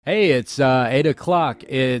Hey, it's 8 o'clock.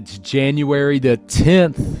 It's January the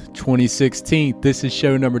 10th, 2016. This is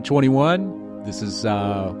show number 21. This is,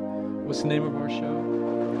 what's the name of our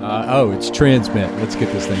show? It's Transmit. Let's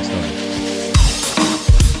get this thing started.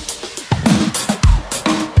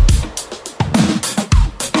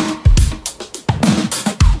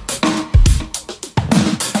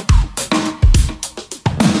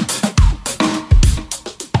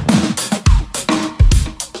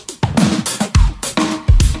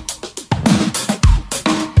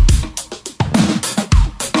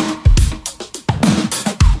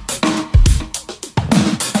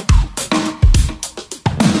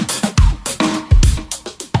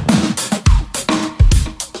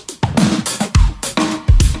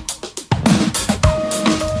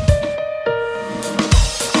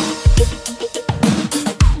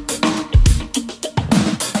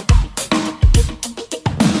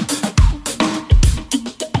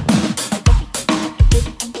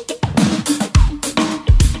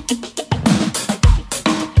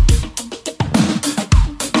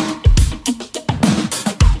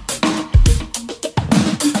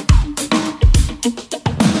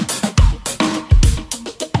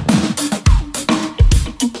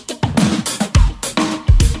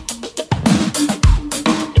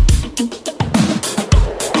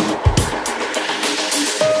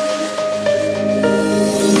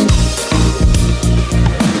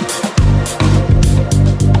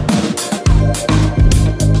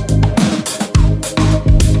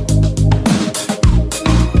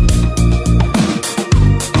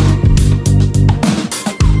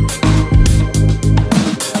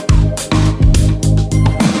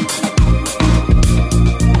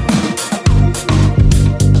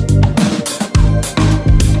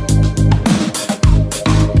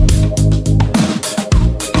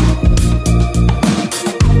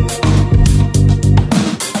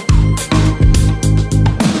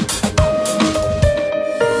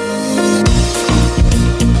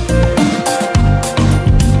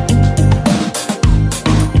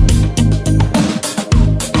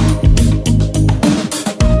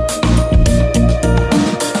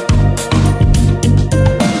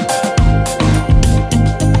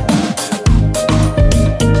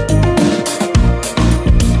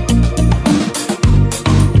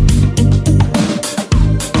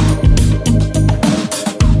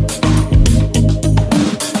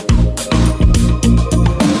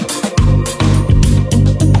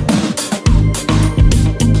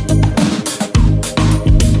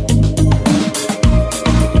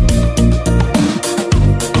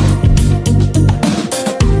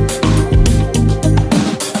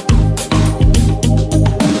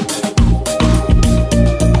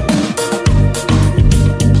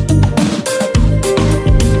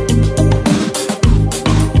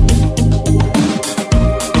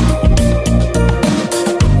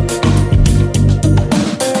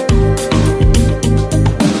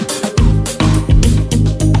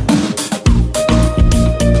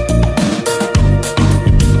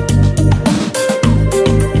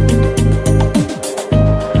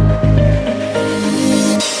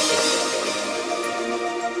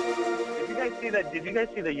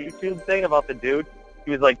 Thing about the dude,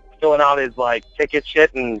 he was like filling out his like ticket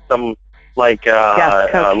shit and some like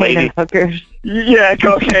cocaine lady and hookers. Yeah,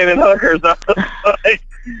 cocaine and hookers.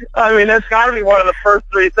 I mean, that's got to be one of the first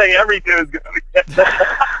three things every dude's gonna get.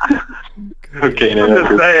 Cocaine and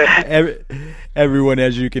hookers. Everyone,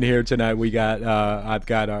 as you can hear tonight, we got I've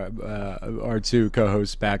got our two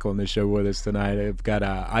co-hosts back on the show with us tonight. I've got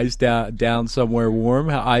Ice down somewhere warm.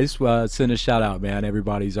 Ice, send a shout out, man.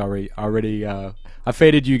 Everybody's already. I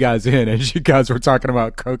faded you guys in as you guys were talking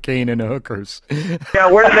about cocaine and hookers.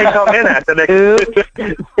 Yeah, where did they come in at?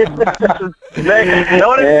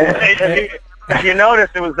 If you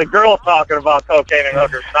notice, it was the girl talking about cocaine and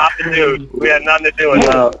hookers, not the dude. We had nothing to do with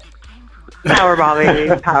it. Powerball, baby.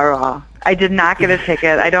 Powerball. I did not get a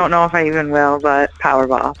ticket. I don't know if I even will, but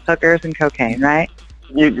Powerball. Hookers and cocaine, right?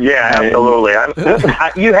 Yeah, absolutely.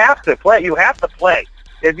 You have to play. You have to play.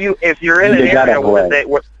 If you're in an area where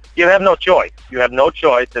you have no choice. You have no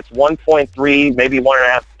choice. It's 1.3, maybe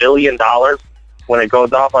 $1.5 billion when it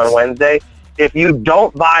goes off on Wednesday. If you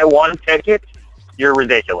don't buy one ticket, you're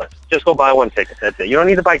ridiculous. Just go buy one ticket. That's it. You don't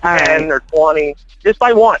need to buy 10 or 20. Just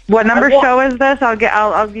buy one. What number show is this?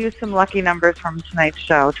 I'll use some lucky numbers from tonight's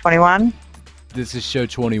show. 21? This is show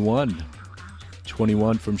 21.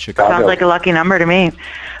 21 from Chicago. Sounds like a lucky number to me.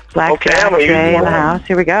 Black Jack Jay in the house.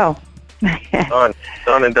 Here we go.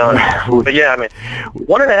 Done and done. But yeah, I mean,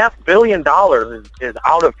 $1.5 billion is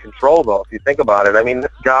out of control, though. If you think about it, I mean,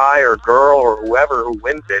 this guy or girl or whoever who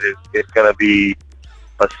wins it is going to be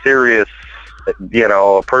a serious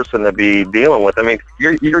a person to be dealing with. I mean,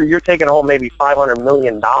 you're taking home maybe $500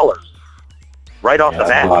 million right off the bat.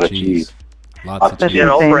 That's a lot of cheese. Lots of cheese.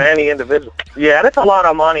 For any individual. Yeah, that's a lot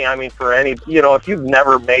of money. I mean, for any, if you've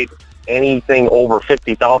never made anything over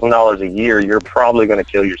 $50,000 a year, you're probably going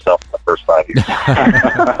to kill yourself in the first 5 years.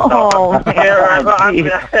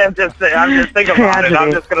 I'm just thinking about it.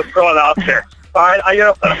 I'm just going to throw it out there. All right,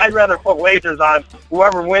 I'd rather put wagers on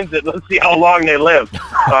whoever wins it. Let's see how long they live.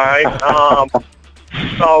 All right.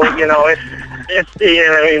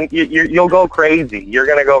 You'll go crazy. You're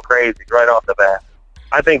going to go crazy right off the bat.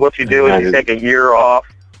 I think what you do is you take a year off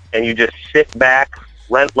and you just sit back,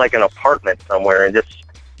 rent like an apartment somewhere, and just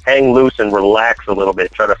hang loose and relax a little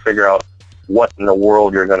bit. Try to figure out what in the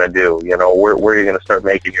world you're going to do. Where you're going to start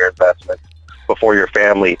making your investments before your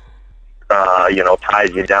family,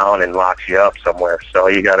 ties you down and locks you up somewhere. So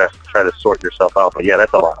you got to try to sort yourself out. But yeah,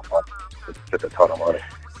 that's a lot of money. It's a ton of money.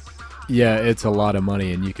 Yeah, it's a lot of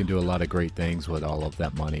money, and you can do a lot of great things with all of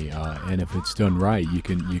that money. And if it's done right, you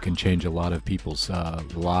can change a lot of people's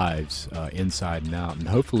lives inside and out. And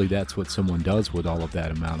hopefully, that's what someone does with all of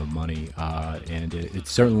that amount of money. And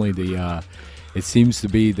it's certainly it seems to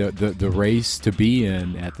be the race to be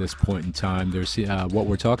in at this point in time. There's what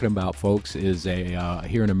we're talking about, folks, is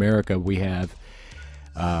here in America we have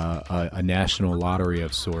a national lottery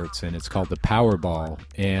of sorts, and it's called the Powerball.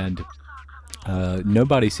 And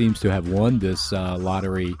nobody seems to have won this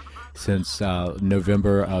lottery since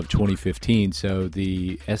November of 2015. So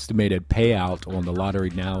the estimated payout on the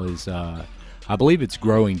lottery now is, I believe it's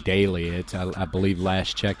growing daily. I believe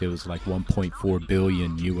last checked it was like 1.4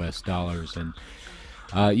 billion US dollars. And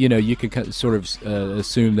you can sort of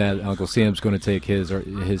assume that Uncle Sam's going to take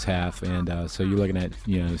his half, and so you're looking at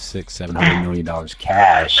 $600-700 million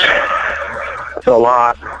cash. It's a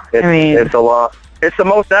lot. It's a lot. It's the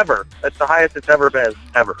most ever. It's the highest it's ever been,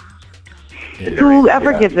 ever.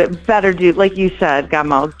 Whoever gives it better do, like you said,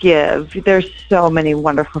 Gummo, give. There's so many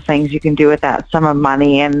wonderful things you can do with that sum of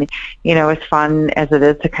money, and, as fun as it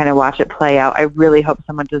is to kind of watch it play out, I really hope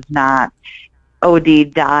someone does not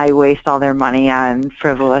die, waste all their money on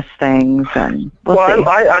frivolous things, and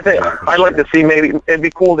I think I'd like to see it'd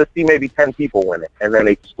be cool to see maybe 10 people win it, and then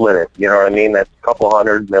they split it. You know what I mean? That's a couple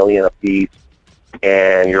 $100 million a piece.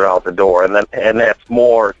 And you're out the door, and that's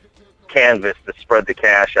more canvas to spread the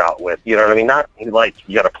cash out with. You know what I mean? Not like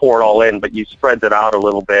you got to pour it all in, but you spread it out a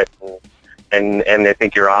little bit, and I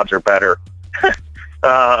think your odds are better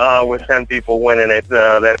with 10 people winning it.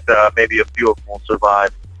 That maybe a few of them will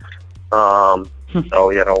survive. So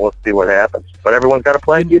we'll see what happens. But everyone's got to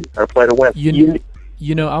play. Got to play to win.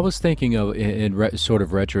 I was thinking of in sort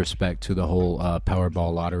of retrospect to the whole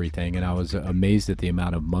Powerball lottery thing, and I was amazed at the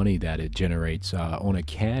amount of money that it generates on a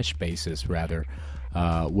cash basis, rather,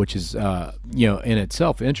 which is in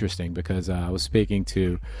itself interesting, because I was speaking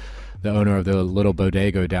to the owner of the little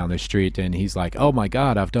bodega down the street, and he's like, "Oh my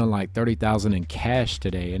God, I've done like 30,000 in cash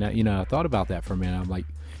today," and I thought about that for a minute. I'm like,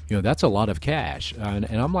 that's a lot of cash, and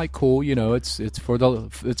I'm like, cool, it's for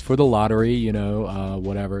the lottery,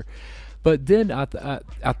 whatever. But then I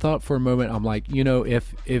thought for a moment, I'm like,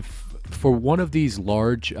 if for one of these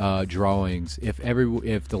large drawings, if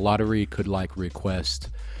the lottery could like request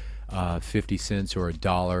 50 cents or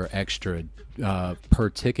 $1 extra per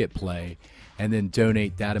ticket play, and then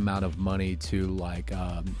donate that amount of money to like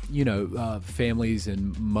families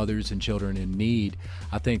and mothers and children in need,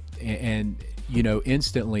 I think, and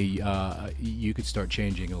instantly you could start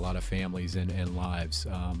changing a lot of families and lives.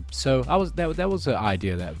 So that was an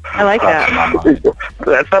idea that I like that.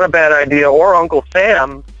 That's not a bad idea. Or Uncle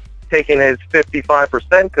Sam, taking his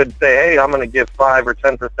 55%, could say, "Hey, I'm going to give 5 or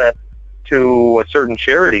 10% to a certain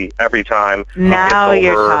charity every time." Now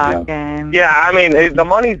you're talking. Yeah, I mean, the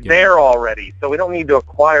money's there already, so we don't need to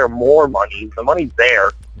acquire more money. The money's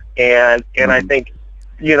there, and I think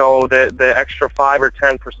the extra 5 or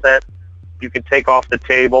 10%. You can take off the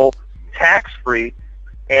table tax-free,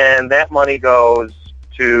 and that money goes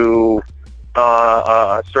to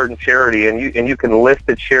a certain charity, and you can list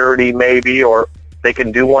a charity maybe, or they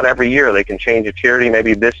can do one every year. They can change a charity.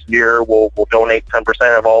 Maybe this year we'll donate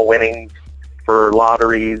 10% of all winnings for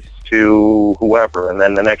lotteries to whoever, and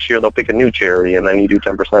then the next year they'll pick a new charity, and then you do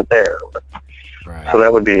 10% there. Right. So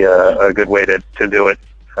that would be a good way to do it.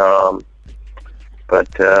 But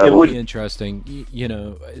it would be interesting,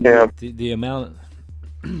 the amount,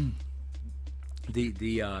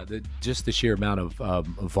 just the sheer amount of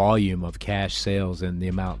volume of cash sales and the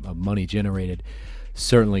amount of money generated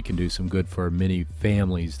certainly can do some good for many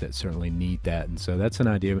families that certainly need that. And so that's an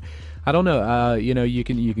idea. I don't know. You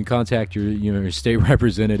can contact your state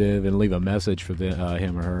representative and leave a message for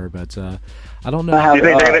him or her. But I don't know how.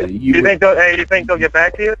 You think they'll get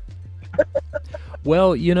back to you?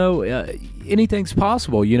 Well, anything's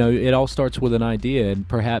possible. It all starts with an idea, and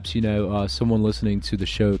perhaps someone listening to the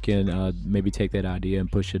show can maybe take that idea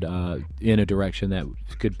and push it in a direction that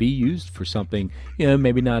could be used for something.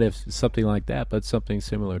 Maybe not if something like that, but something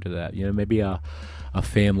similar to that. Maybe a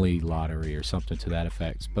family lottery or something to that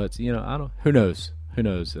effect. But I don't. Who knows? Who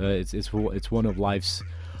knows? It's one of life's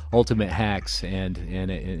ultimate hacks, and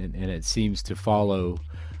it seems to follow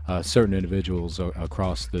certain individuals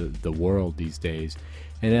across the world these days.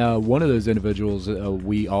 And one of those individuals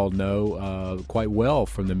we all know quite well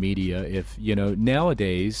from the media. If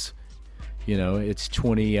nowadays, it's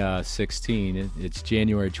 2016. It's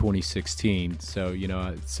January 2016. So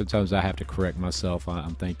sometimes I have to correct myself. I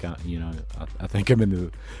think I'm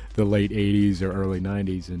in the late 80s or early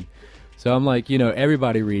 90s, and so I'm like,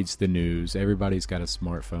 everybody reads the news. Everybody's got a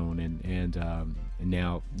smartphone, and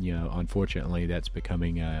now, unfortunately, that's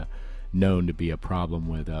becoming known to be a problem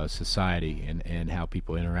with society and how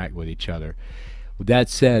people interact with each other. With that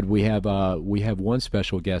said, we have one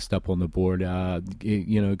special guest up on the board.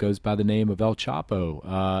 It goes by the name of El Chapo,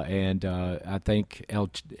 and I think El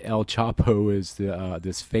Chapo is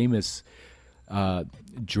this famous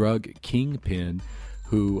drug kingpin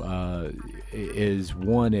who is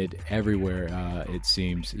wanted everywhere. It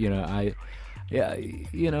seems.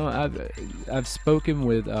 I've spoken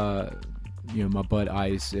with my bud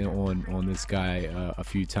Ice on this guy a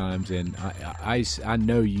few times, and Ice, I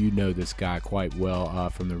know this guy quite well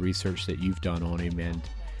from the research that you've done on him,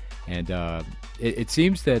 and it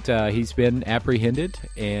seems that he's been apprehended,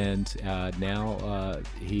 and now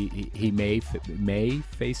he may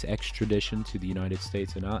face extradition to the United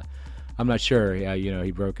States, and I'm not sure.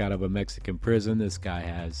 He broke out of a Mexican prison. This guy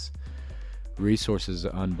has resources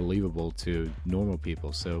unbelievable to normal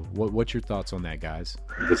people. So what's your thoughts on that, guys?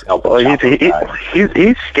 He's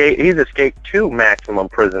escaped 2 maximum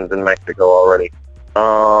prisons in Mexico already.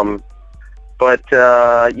 But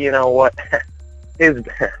you know what?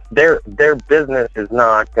 Their business is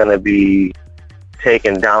not going to be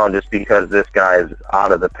taken down just because this guy is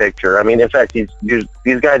out of the picture. I mean, in fact, these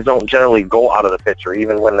guys don't generally go out of the picture,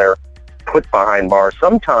 even when they're put behind bars.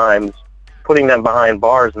 Sometimes putting them behind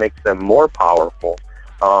bars makes them more powerful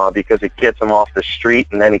because it gets them off the street,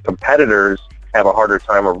 and any competitors have a harder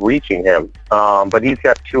time of reaching him. But he's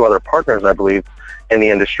got 2 other partners, I believe, in the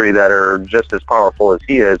industry that are just as powerful as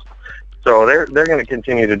he is. So they're going to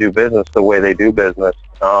continue to do business the way they do business.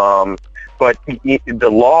 But the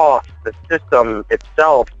law, the system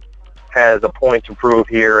itself, has a point to prove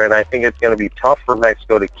here, and I think it's going to be tough for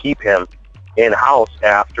Mexico to keep him in-house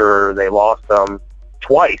after they lost him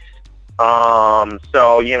twice.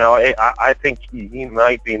 So, I think he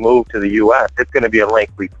might be moved to the U.S. It's going to be a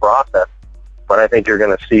lengthy process, but I think you're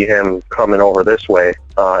going to see him coming over this way,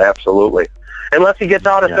 absolutely. Unless he gets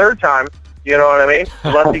out a third time, you know what I mean?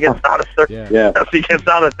 Unless he gets out unless he gets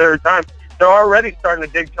out a third time. They're already starting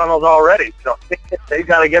to dig tunnels already, so they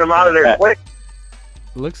got to get him out of there quick.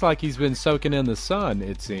 Looks like he's been soaking in the sun,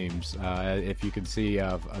 it seems. If you can see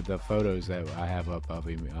the photos that I have up of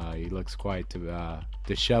him, he looks quite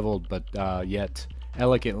disheveled, but yet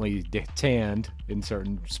elegantly tanned in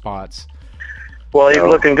certain spots. Well, he's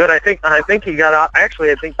looking good. I think he got out.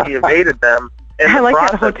 Actually, I think he evaded them. I like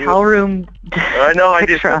that hotel room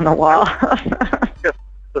picture on the wall.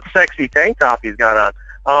 The sexy tank top he's got on.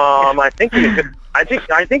 I think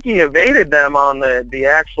he evaded them on the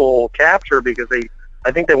actual capture because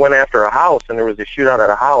I think they went after a house, and there was a shootout at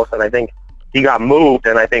a house, and I think he got moved,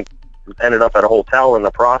 and I think ended up at a hotel in the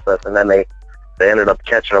process, and then they ended up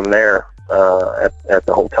catching him there at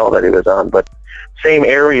the hotel that he was on. But same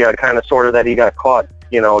area, kind of sort of, that he got caught,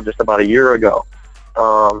 just about a year ago.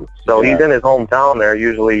 So he's in his hometown there.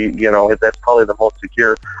 Usually, that's probably the most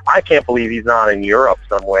secure. I can't believe he's not in Europe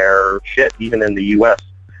somewhere. Shit, even in the U.S.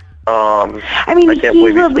 I mean,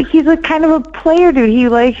 he's a kind of a player, dude. He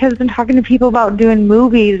has been talking to people about doing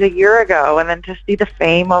movies a year ago, and then to see the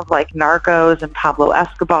fame of Narcos and Pablo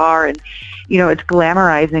Escobar, and it's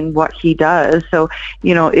glamorizing what he does. So,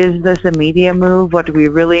 is this a media move? What do we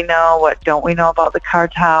really know? What don't we know about the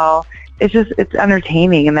cartel? It's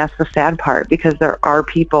entertaining, and that's the sad part, because there are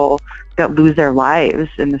people that lose their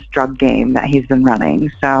lives in this drug game that he's been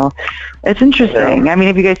running. So it's interesting. Yeah. I mean,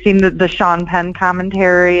 have you guys seen the Sean Penn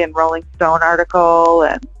commentary and Rolling Stone article?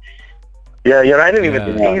 And yeah, I didn't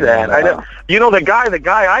even see that. I know, the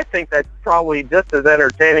guy I think that's probably just as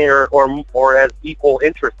entertaining or as equal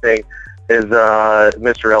interesting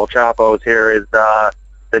Mr. El Chapo's here, is the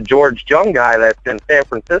George Jung guy that's in San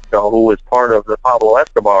Francisco, who was part of the Pablo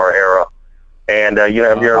Escobar era. And if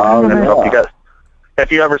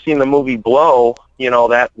you ever seen the movie Blow,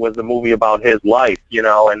 that was a movie about his life,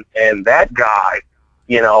 and that guy,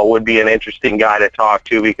 would be an interesting guy to talk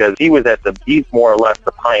to, because he's more or less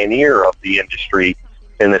the pioneer of the industry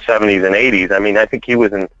in the 70s and 80s. I mean, I think he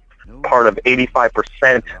was in part of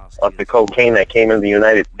 85% of the cocaine that came into the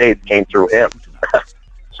United States came through him.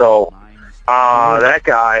 So that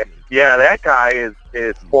guy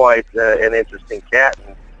is quite an interesting cat.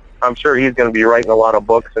 And I'm sure he's going to be writing a lot of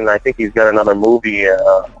books, and I think he's got another movie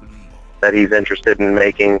that he's interested in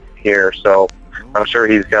making here. So I'm sure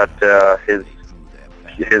he's got his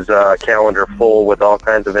calendar full with all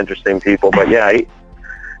kinds of interesting people. But yeah,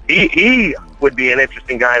 he would be an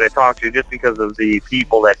interesting guy to talk to, just because of the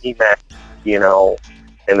people that he met, in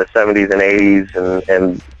the 70s and 80s,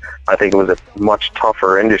 and I think it was a much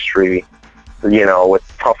tougher industry, with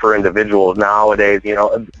tougher individuals. Nowadays,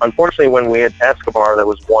 unfortunately, when we had Escobar, there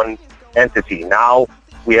was one entity. Now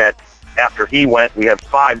after he went, we have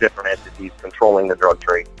 5 different entities controlling the drug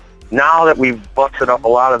trade. Now that we've busted up a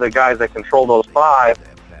lot of the guys that control those 5,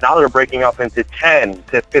 now they're breaking up into 10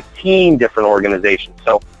 to 15 different organizations.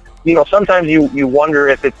 So, sometimes you wonder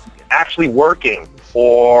if it's actually working,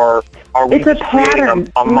 or are we It's a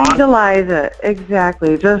pattern. Legalize it.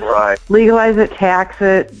 Exactly. Just legalize it, tax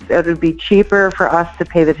it. It would be cheaper for us to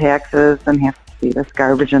pay the taxes than have to see this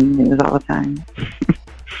garbage in the news all the time.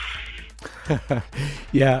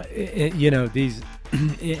 Yeah, these,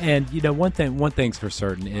 and one thing's for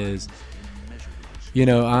certain is,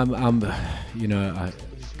 I'm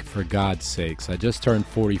for God's sakes, I just turned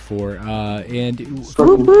 44, and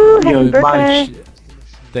happy birthday.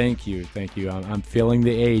 Thank you. I'm feeling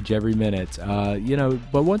the age every minute.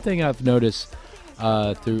 But one thing I've noticed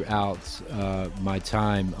throughout my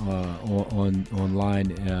time online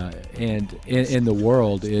and in the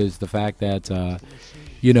world is the fact that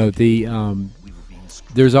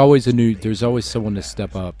there's always someone to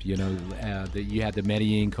step up. That you had the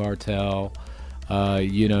Medellin cartel.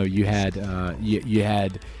 You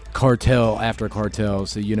had cartel after cartel.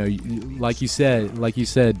 So like you said,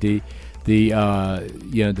 the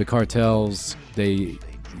cartels, they're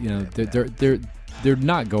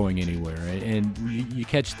not going anywhere, right? And you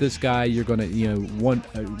catch this guy, you're gonna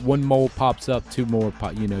one mole pops up, 2 more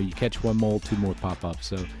you catch 1 mole, 2 more pop up.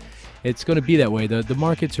 So it's going to be that way. The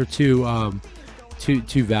markets are too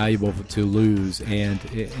valuable to lose,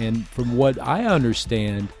 and from what I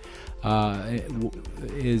understand,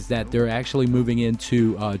 is that they're actually moving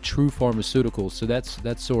into true pharmaceuticals. So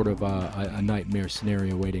that's sort of a nightmare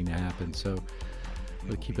scenario waiting to happen. So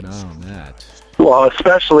we'll keep an eye on that. Well,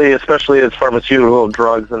 especially as pharmaceutical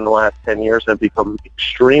drugs in the last 10 years have become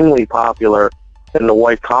extremely popular in the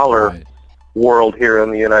white collar world here in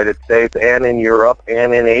the United States and in Europe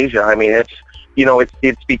and in Asia. I mean, it's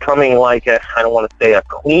becoming like I don't want to say a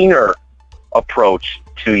cleaner approach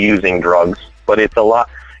to using drugs, but it's a lot.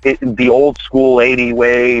 The old school 80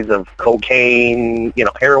 ways of cocaine,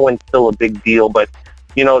 heroin's still a big deal, but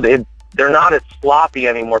they're not as sloppy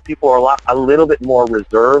anymore. People are a little bit more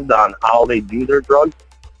reserved on how they do their drugs,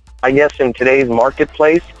 I guess, in today's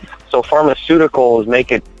marketplace. So pharmaceuticals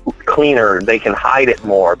make it cleaner. They can hide it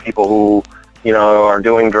more. People who are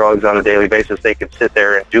doing drugs on a daily basis, they can sit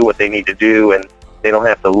there and do what they need to do, and they don't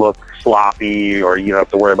have to look sloppy, or you don't have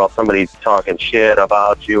to worry about somebody talking shit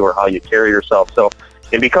about you or how you carry yourself. So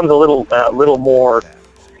it becomes a little more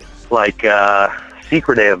like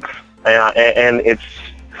secretive, and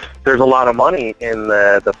there's a lot of money in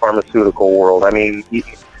the pharmaceutical world. I mean,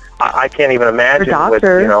 I can't even imagine with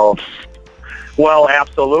well,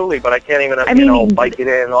 absolutely, but I can't even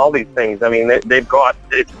Vicodin and all these things. I mean, it's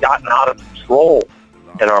gotten out of control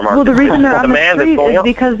in our market. Well, the reason they're on the street is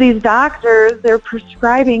because these doctors, they're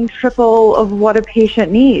prescribing triple of what a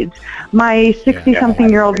patient needs. My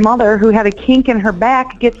 60-something-year-old mother, who had a kink in her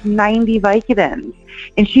back, gets 90 Vicodins.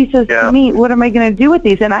 And she says to me, what am I going to do with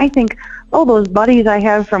these? And I think, those buddies I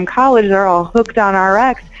have from college, they're all hooked on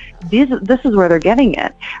RX. This is where they're getting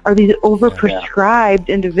it. Are these overprescribed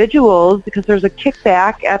individuals because there's a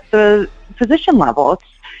kickback at the physician level? It's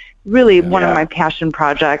really one of my passion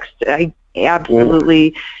projects. I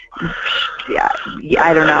absolutely,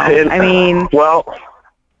 I don't know. I mean, well,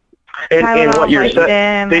 in what you're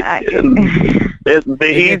saying, the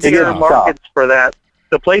easier markets for that,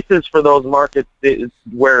 the places for those markets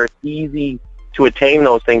where it's easy to attain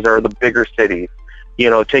those things are the bigger cities.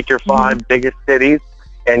 Take your 5 biggest cities,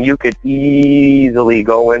 and you could easily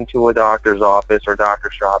go into a doctor's office or doctor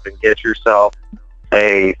shop and get yourself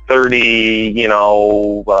a 30,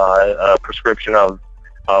 prescription of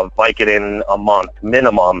Vicodin a month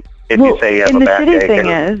minimum. If you say you have a backache. And the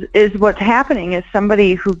shitty thing is what's happening is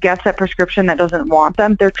somebody who gets that prescription that doesn't want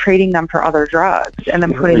them, they're trading them for other drugs and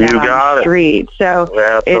then putting them on the street. So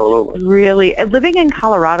it's really, living in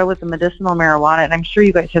Colorado with the medicinal marijuana, and I'm sure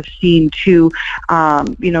you guys have seen too,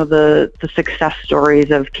 the success stories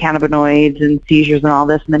of cannabinoids and seizures and all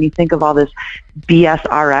this, and then you think of all this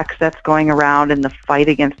BSRX that's going around in the fight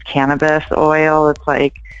against cannabis oil. It's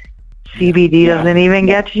like, CBD doesn't even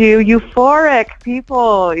get you euphoric,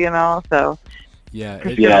 people, so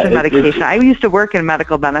prescription medication. I used to work in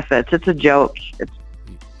medical benefits. It's a joke.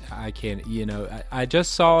 I can't, I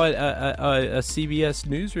just saw a CBS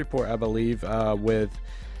News report, I believe,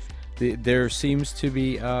 there seems to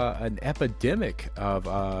be an epidemic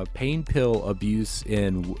of pain pill abuse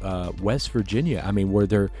in West Virginia. I mean, where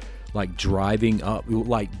they're like driving up,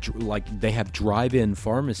 like they have drive-in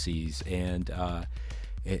pharmacies, and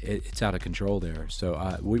it's out of control there.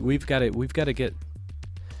 So we've got to get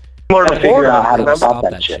figure out how to stop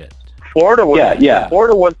that shit. Florida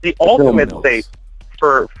was the ultimate state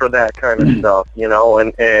for that kind of stuff,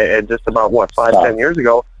 and just about 5-10 years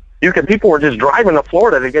ago, people were just driving to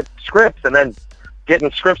Florida to get scripts, and then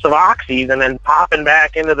getting scripts of oxys, and then popping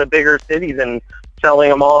back into the bigger cities and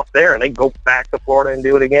selling them off there, and they go back to Florida and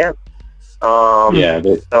do it again.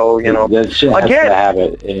 That shit has to have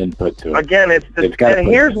an input to it. Again,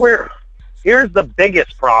 here's the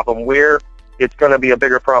biggest problem, where it's going to be a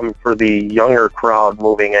bigger problem for the younger crowd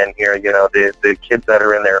moving in here. The kids that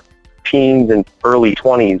are in their teens and early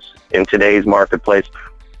 20s in today's marketplace,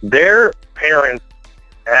 their parents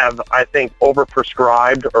have, I think,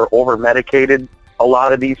 overprescribed or over-medicated a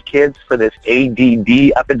lot of these kids for this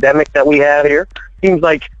ADD epidemic that we have here. Seems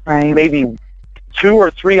like maybe 2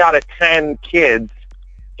 or 3 out of 10 kids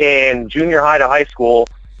in junior high to high school,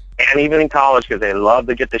 and even in college, because they love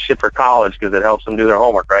to get the shit for college because it helps them do their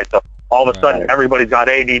homework, right? So all of a sudden, everybody's got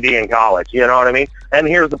ADD in college. You know what I mean? And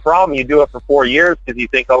here's the problem. You do it for 4 years because you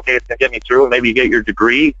think, okay, it's going to get me through, and maybe you get your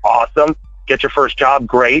degree. Awesome. Get your first job.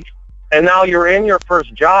 Great. And now you're in your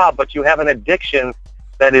first job, but you have an addiction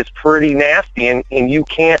that is pretty nasty, and you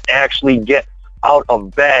can't actually get out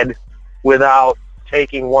of bed without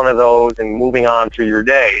taking one of those and moving on through your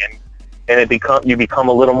day, and you become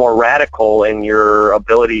a little more radical in your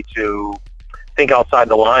ability to think outside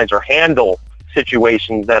the lines or handle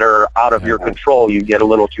situations that are out of your control. You get a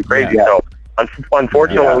little too crazy. So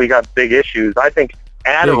unfortunately, we got big issues. I think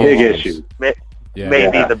issue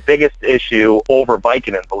may be the biggest issue over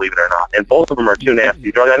Vicodin, believe it or not, and both of them are too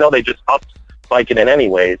nasty drugs. I know they just upped Vicodin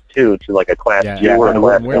anyways too, to like a class 2 or a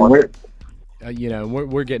class 1.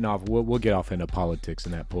 We're getting off. We'll get off into politics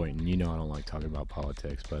in that point, and I don't like talking about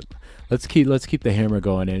politics, but let's keep the hammer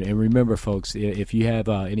going. And remember, folks, if you have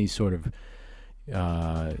any sort of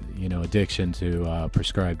addiction to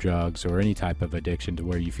prescribed drugs, or any type of addiction to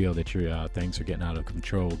where you feel that your things are getting out of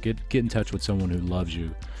control, get in touch with someone who loves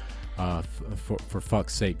you. For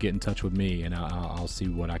fuck's sake, get in touch with me, and I'll see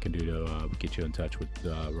what I can do to get you in touch with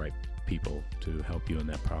the right people to help you in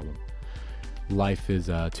that problem. Life is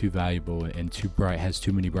too valuable and too bright, has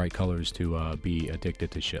too many bright colors to be addicted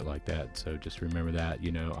to shit like that. So just remember that.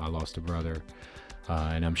 I lost a brother,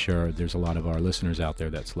 and I'm sure there's a lot of our listeners out there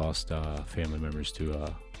that's lost family members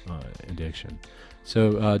to addiction.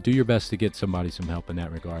 So do your best to get somebody some help in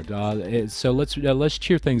that regard. So let's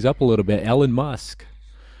cheer things up a little bit. Elon Musk,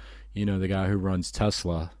 the guy who runs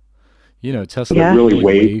Tesla. Tesla really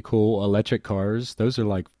way cool electric cars. Those are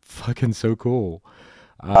like fucking so cool.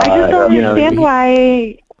 I just don't understand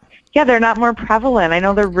why, they're not more prevalent. I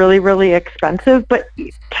know they're really, really expensive, but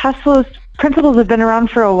Tesla's principles have been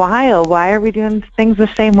around for a while. Why are we doing things the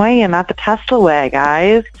same way and not the Tesla way,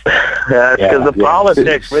 guys? That's because of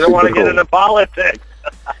politics. We don't want to get into politics.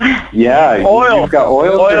 Oil. You've got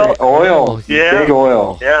oil. Yeah. Big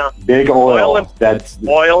oil. Yeah. Big oil.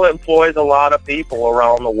 Oil employs a lot of people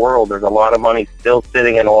around the world. There's a lot of money still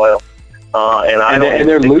sitting in oil. And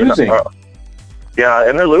they're losing.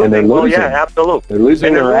 And they're losing. Well, absolutely. They're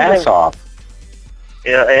losing their ass off.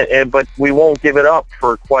 Yeah, but we won't give it up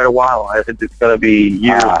for quite a while. I think it's going to be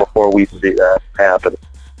years before we see that happen.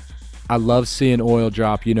 I love seeing oil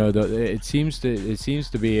drop. It seems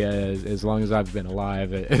to be as long as I've been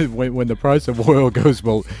alive. When the price of oil goes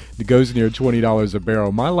near $20 a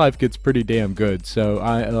barrel, my life gets pretty damn good. So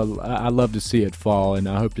I love to see it fall, and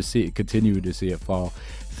I hope to continue to see it fall.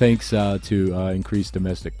 Thanks to increased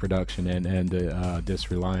domestic production and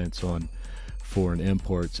this reliance on foreign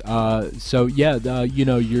imports. Your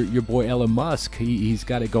boy Elon Musk, he's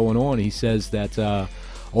got it going on. He says that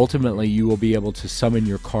ultimately you will be able to summon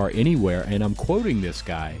your car anywhere. And I'm quoting this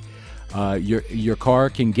guy. Your car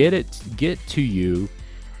can get to you,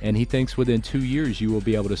 and he thinks within 2 years you will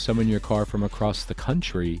be able to summon your car from across the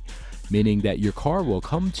country, meaning that your car will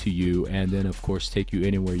come to you and then, of course, take you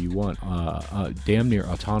anywhere you want, damn near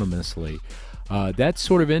autonomously. That's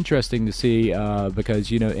sort of interesting to see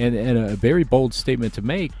because, and a very bold statement to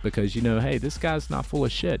make because, hey, this guy's not full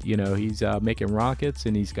of shit. He's making rockets,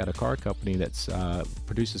 and he's got a car company that's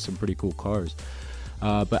produces some pretty cool cars.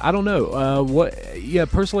 But I don't know.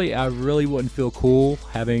 Personally, I really wouldn't feel cool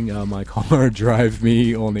having my car drive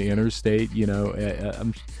me on the interstate.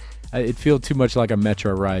 It'd feel too much like a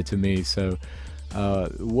metro ride to me. So,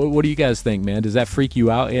 what do you guys think, man? Does that freak you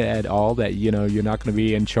out at all that you're not going to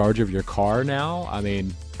be in charge of your car now? I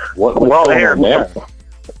mean,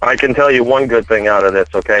 I can tell you one good thing out of this.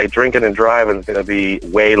 Okay, drinking and driving is going to be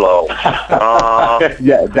way low.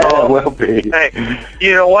 Yeah, that will be. Hey,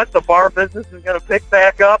 you know what? The bar business is going to pick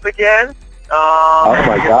back up again. Oh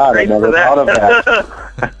my God! I never thought of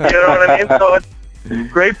that. You know what I mean? So it's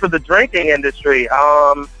great for the drinking industry.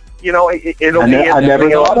 It'll be. I never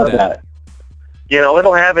thought of that.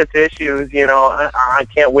 It'll have its issues. I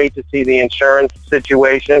can't wait to see the insurance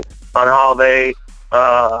situation on how they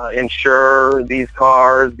insure these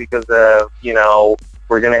cars because,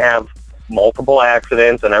 we're going to have multiple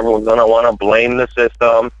accidents and everyone's going to want to blame the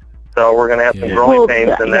system. So we're going to have some growing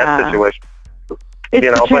pains in that situation.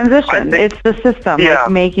 It's the transition. It's the system,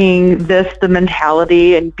 making this the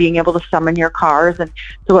mentality and being able to summon your cars. And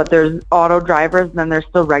so what, there's auto drivers and then there's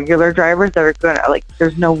still regular drivers that are going to,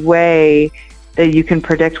 there's no way that you can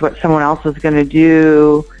predict what someone else is going to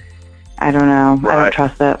do. I don't know. Right. I don't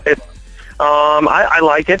trust it. I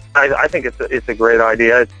like it. I think it's a great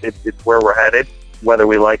idea. It's where we're headed, whether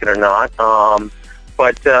we like it or not.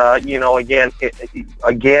 But again,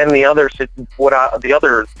 the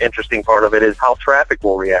other interesting part of it is how traffic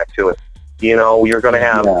will react to it. You're going to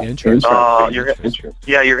have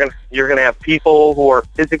you're going to have people who are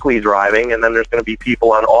physically driving, and then there's going to be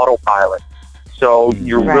people on autopilot. So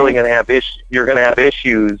you're really going to have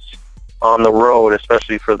issues on the road,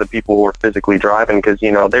 especially for the people who are physically driving, because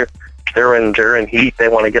they're in heat. They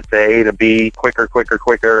want to get to A to B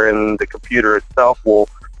quicker, and the computer itself will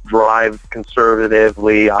drive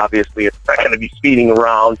conservatively. Obviously, it's not going to be speeding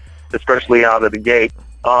around, especially out of the gate.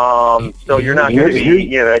 So you're not going to be,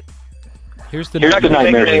 Here's the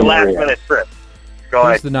nightmare any last-minute trip.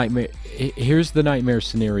 Here's the nightmare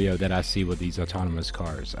scenario that I see with these autonomous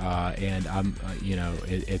cars, and I'm,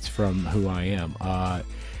 it's from who I am.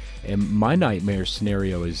 And my nightmare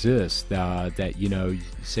scenario is this: that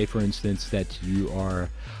say for instance that you are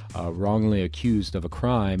wrongly accused of a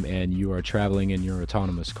crime, and you are traveling in your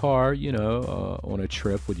autonomous car, on a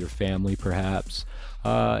trip with your family, perhaps,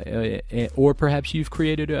 or perhaps you've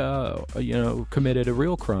committed a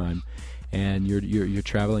real crime, and you're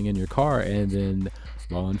traveling in your car, and then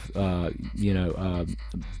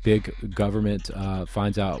big government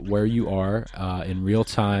finds out where you are in real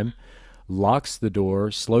time, locks the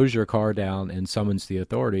door, slows your car down, and summons the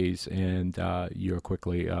authorities, and you're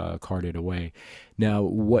quickly carted away. Now,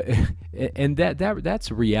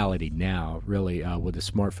 that's reality now, really, with a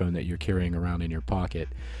smartphone that you're carrying around in your pocket.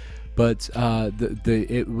 But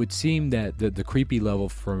it would seem that the creepy level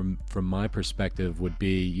from my perspective would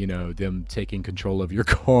be, them taking control of your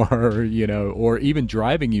car, or even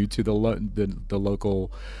driving you to the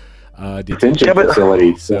local detention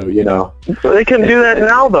facility. So they can do that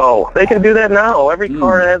now, though. They can do that now. Every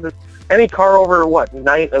car has any car over was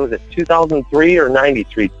it 2003 or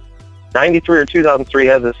 93? 93 or 2003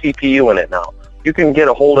 has a CPU in it now. You can get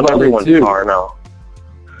a hold of everyone's car now.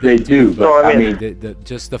 They do, but so, I mean,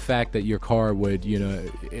 just the fact that your car would,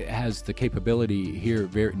 it has the capability here,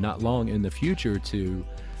 not long in the future, to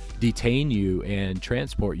detain you and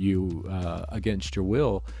transport you against your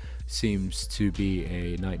will, seems to be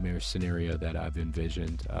a nightmare scenario that I've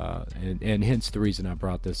envisioned, and hence the reason I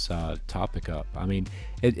brought this topic up. I mean,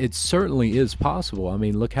 it certainly is possible. I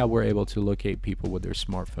mean, look how we're able to locate people with their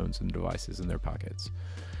smartphones and devices in their pockets.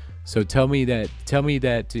 So tell me that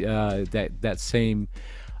that same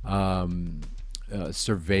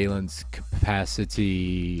surveillance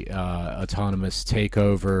capacity, autonomous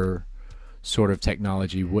takeover sort of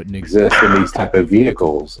technology wouldn't exist in these type of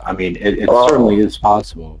vehicles. I mean, it certainly is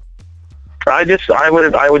possible. I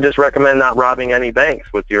would just recommend not robbing any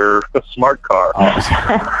banks with your smart car. All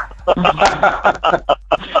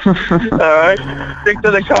right, stick to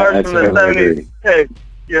the cars from the 70s. Hey,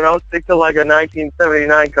 stick to like a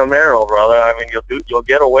 1979 Camaro, brother. I mean, you'll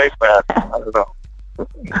get away fast. I don't know.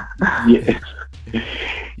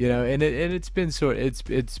 and it's been sort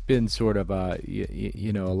of a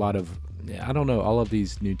lot of, I don't know, all of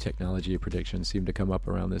these new technology predictions seem to come up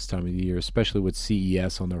around this time of the year, especially with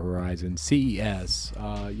CES on the horizon. CES,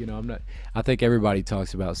 I think everybody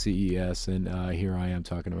talks about CES, and here I am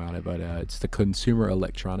talking about it, but it's the Consumer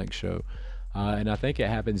Electronics Show, and I think it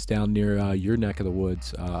happens down near your neck of the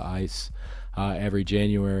woods, Ice. Every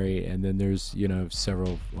January, and then there's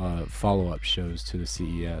several follow-up shows to the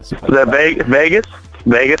CES. Is that Vegas?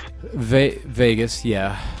 Vegas,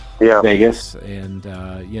 yeah. Vegas, and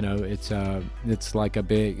it's like a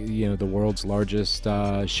big, the world's largest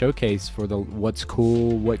showcase for what's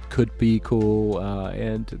cool, what could be cool,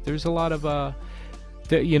 and there's a lot of I've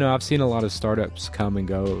seen a lot of startups come and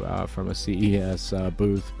go from a CES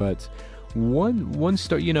booth, but one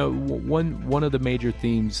of the major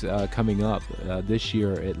themes coming up this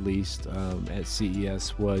year, at least at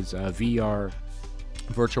CES, was VR,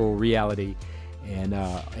 virtual reality, and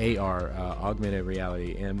AR, augmented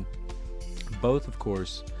reality, and both, of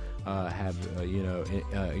course, have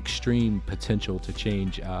extreme potential to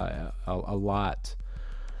change a lot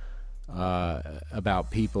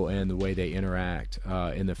about people and the way they interact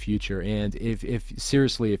in the future. And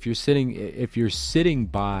if you're sitting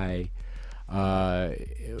by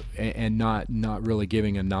and not really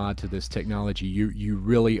giving a nod to this technology, you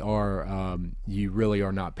really are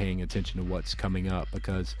not paying attention to what's coming up,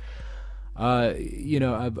 because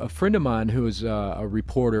a friend of mine who is a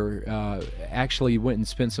reporter actually went and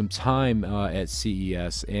spent some time at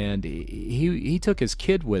CES, and he took his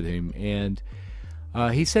kid with him, and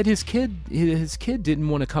he said his kid didn't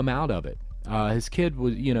want to come out of it. His kid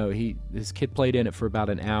was, his kid played in it for about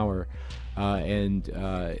an hour. When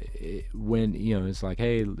it's like,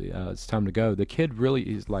 hey, it's time to go, the kid really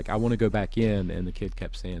is like, I want to go back in, and the kid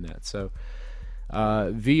kept saying that. So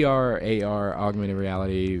VR, AR, augmented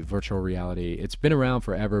reality, virtual reality, it's been around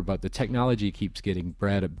forever, but the technology keeps getting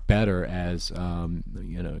better as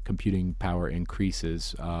computing power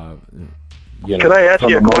increases. Can I ask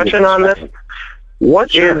you a question on this?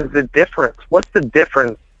 What is the difference? What's the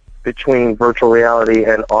difference between virtual reality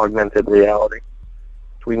and augmented reality?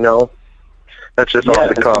 Do we know? That's just off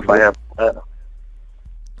the cuff. I have.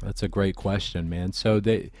 That's a great question, man. So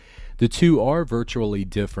the two are virtually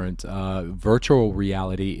different. Virtual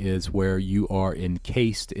reality is where you are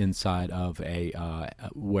encased inside of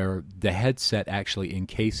where the headset actually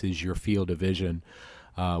encases your field of vision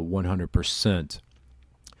 100%,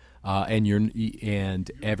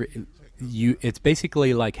 it's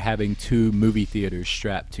basically like having two movie theaters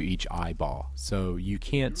strapped to each eyeball. So you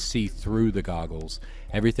can't see through the goggles.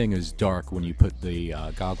 Everything is dark when you put the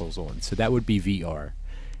goggles on. So that would be VR.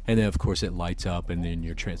 And then, of course, it lights up, and then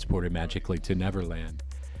you're transported magically to Neverland.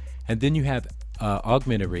 And then you have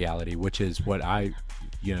augmented reality, which is what I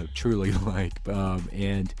truly like.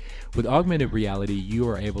 And with augmented reality, you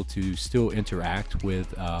are able to still interact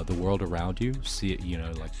with the world around you. See it,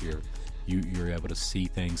 like you're able to see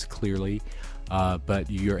things clearly, but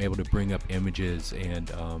you're able to bring up images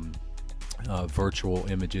and virtual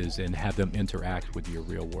images and have them interact with your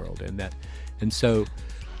real world. And so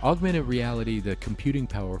augmented reality, the computing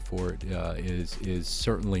power for it is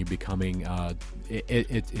certainly becoming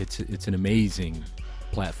it's an amazing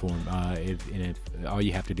platform. If all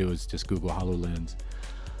you have to do is just Google HoloLens.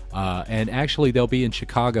 And actually, they'll be in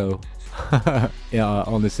Chicago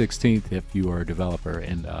on the 16th if you are a developer,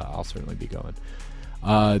 and I'll certainly be going.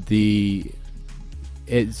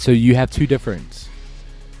 So you have two different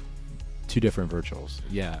virtuals,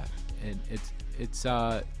 yeah, and it's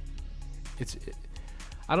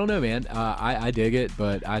I don't know, man. I dig it,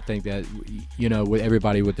 but I think that with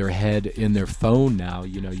everybody with their head in their phone now,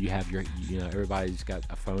 you have everybody's got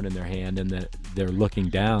a phone in their hand, and that they're looking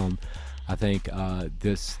down. I think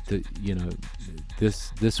this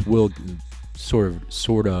will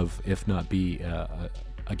sort of, if not be a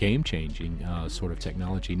game-changing sort of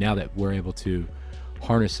technology now that we're able to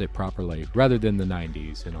harness it properly, rather than the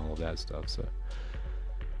 90s and all of that stuff. So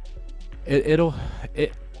it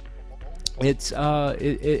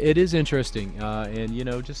is interesting,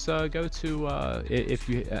 and just go to if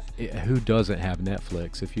you who doesn't have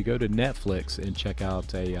Netflix, if you go to Netflix and check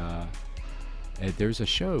out there's a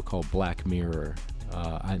show called Black Mirror.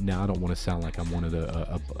 Now I don't want to sound like I'm one of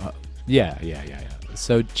the yeah.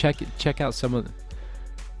 So check out some of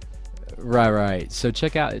right. So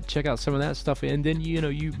check out some of that stuff, and then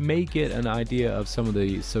you may get an idea of some of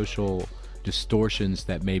the social distortions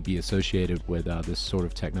that may be associated with this sort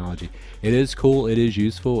of technology. It is cool, it is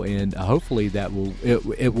useful, and hopefully that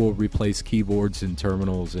will replace keyboards and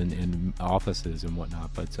terminals and offices and whatnot.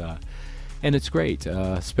 But And it's great,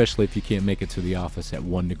 especially if you can't make it to the office at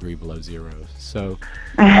 1 degree below zero. So,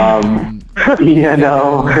 you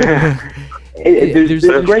know, there's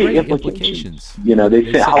great implications. You know,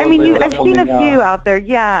 they say, I mean, I've seen a few out there.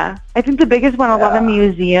 Yeah, I think the biggest one, a lot of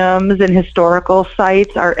museums and historical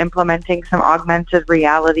sites are implementing some augmented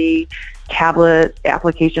reality tablet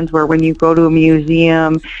applications where when you go to a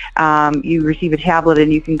museum, you receive a tablet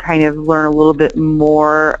and you can kind of learn a little bit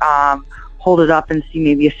more, hold it up and see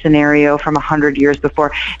maybe a scenario from 100 years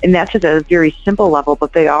before. And that's at a very simple level,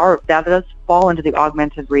 but that does fall into the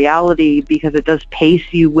augmented reality because it does pace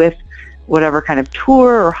you with whatever kind of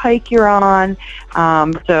tour or hike you're on.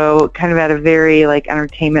 So kind of at a very like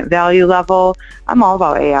entertainment value level, I'm all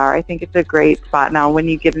about AR. I think it's a great spot. Now, when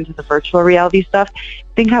you get into the virtual reality stuff,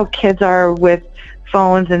 think how kids are with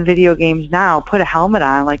phones and video games now. Put a helmet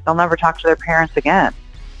on, like they'll never talk to their parents again.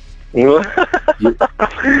 Well,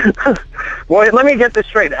 let me get this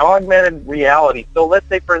straight. Augmented reality. So let's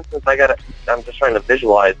say, for instance, I'm just trying to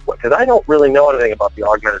visualize because I don't really know anything about the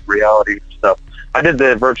augmented reality stuff. I did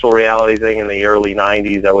the virtual reality thing in the early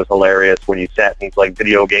 90s. That was hilarious when you sat in these like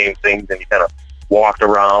video game things and you kind of walked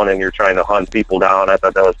around and you're trying to hunt people down. I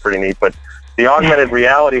thought that was pretty neat. But the augmented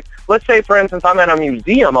reality, let's say, for instance, I'm at a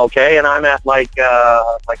museum, okay, and I'm at like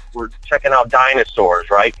we're checking out dinosaurs,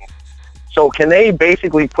 right? So can they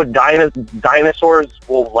basically put dinosaurs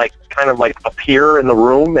will like kind of like appear in the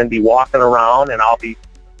room and be walking around, and I'll be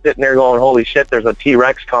sitting there going, "Holy shit, there's a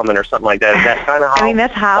T-Rex coming" or something like that. Is that kind of how? I mean,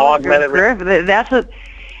 that's how augmented. That's what.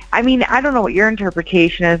 I mean, I don't know what your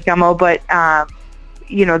interpretation is, Gummo, but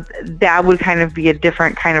you know, that would kind of be a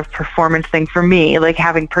different kind of performance thing for me, like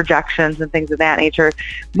having projections and things of that nature.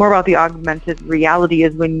 More about the augmented reality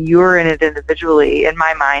is when you're in it individually. In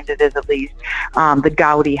my mind, it is at least. The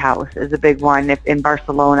Gaudi House is a big one. If in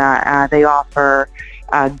Barcelona, they offer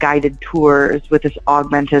guided tours with this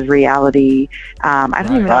augmented reality. I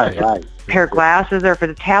don't even know if it's a pair of glasses or for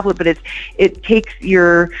the tablet, but it takes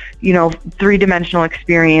your, you know, 3-dimensional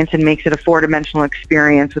experience and makes it a 4-dimensional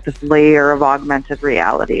experience with this layer of augmented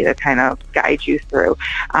reality to kind of guide you through.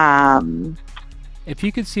 If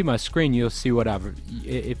you can see my screen, you'll see what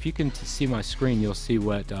If you can see my screen, you'll see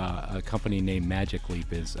what a company named Magic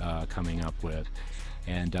Leap is coming up with.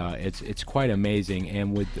 And it's quite amazing.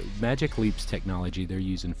 And with Magic Leap's technology, they're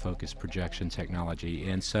using focus projection technology,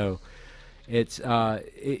 and so it's I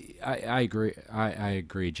agree. I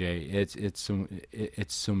agree, Jay. It's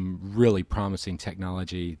some really promising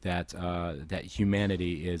technology that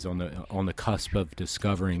humanity is on the cusp of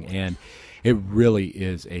discovering, and it really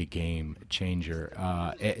is a game changer.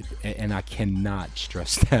 And I cannot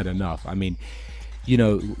stress that enough. I mean, you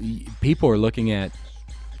know, people are looking at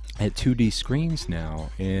 2D screens now,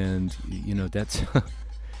 and you know that's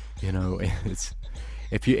you know, it's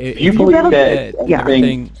if you believe that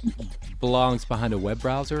everything belongs behind a web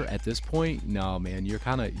browser at this point, no man, you're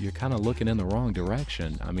kind of looking in the wrong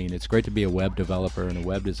direction. I mean, it's great to be a web developer and a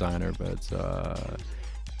web designer, but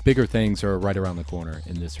bigger things are right around the corner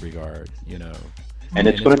in this regard, you know. And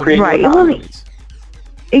it's going to create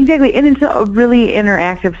Exactly, and it's really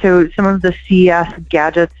interactive. So some of the CS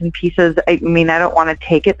gadgets and pieces, I mean, I don't want to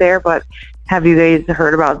take it there, but have you guys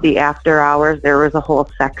heard about the after hours? There was a whole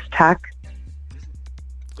sex tech.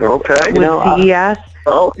 Okay. With CES,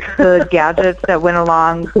 the gadgets that went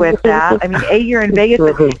along with that. I mean, you're in Vegas,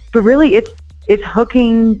 but really it's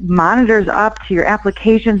hooking monitors up to your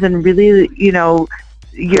applications and really, you know,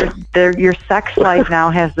 your sex life now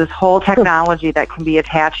has this whole technology that can be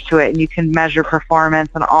attached to it, and you can measure performance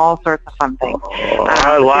and all sorts of fun things.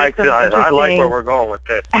 I like where we're going with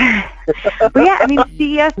this. But yeah, I mean,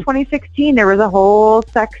 CES 2016, there was a whole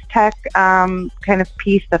sex tech kind of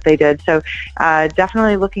piece that they did. So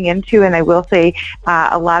definitely looking into, and I will say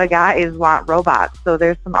a lot of guys want robots, so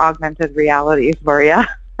there's some augmented reality for you.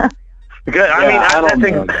 Good. I mean, I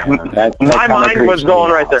think my mind was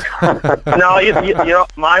going right there. No, you know,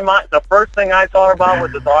 my mind. The first thing I thought about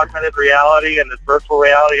was this augmented reality and this virtual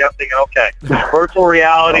reality. I'm thinking, okay, virtual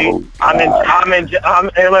reality.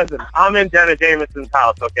 Hey, listen, I'm in Jenna Jameson's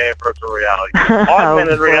house. Okay, virtual reality.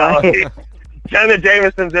 Augmented reality. Jenna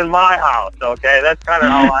Jameson's in my house. Okay, that's kind of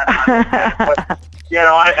how I but, you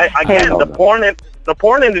know, again, the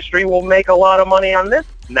porn industry will make a lot of money on this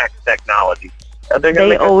next technology. They're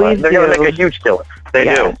going to make a huge killer. They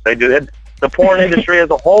do. The porn industry as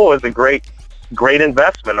a whole is a great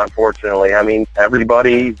investment, unfortunately. I mean,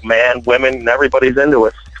 everybody, man, women, everybody's into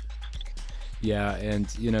it. Yeah,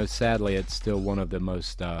 and, you know, sadly, it's still one of the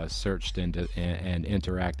most searched and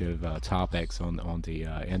interactive topics on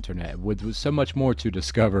the internet, with so much more to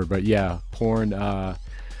discover. But, yeah, porn...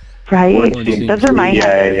 right? Those are my...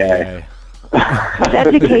 Yeah. It's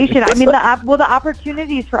education. I mean, the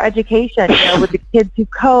opportunities for education, with the kids who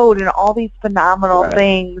code and all these phenomenal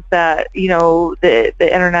things that, the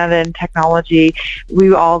internet and technology,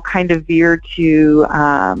 we all kind of veer to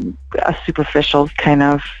a superficial kind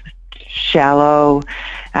of shallow,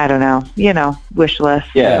 I don't know, wish list.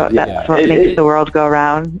 Yeah, so that's what makes the world go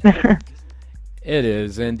around. It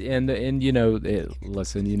is, and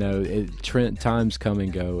listen, times come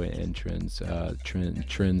and go, and trends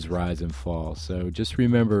rise and fall. So just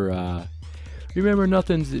remember,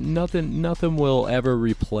 nothing will ever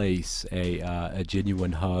replace a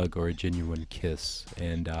genuine hug or a genuine kiss,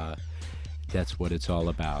 and that's what it's all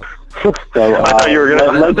about. So, I thought you were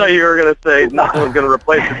gonna say nothing was gonna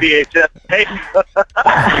replace the VHS tape.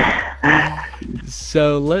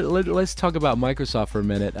 So let's talk about Microsoft for a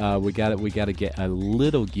minute. We got to get a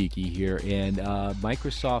little geeky here, and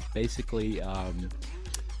Microsoft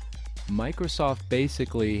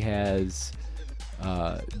basically has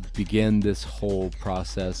begun this whole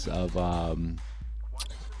process of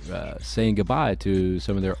saying goodbye to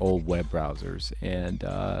some of their old web browsers, and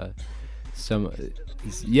so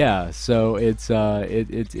it's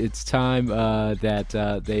time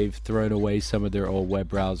that they've thrown away some of their old web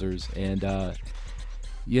browsers, and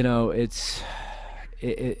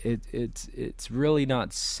it's really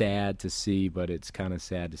not sad to see, but it's kind of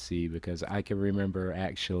sad to see, because I can remember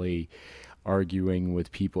actually arguing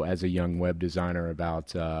with people as a young web designer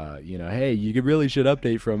about hey, you really should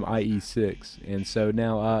update from IE6, and so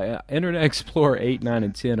now Internet Explorer 8, 9,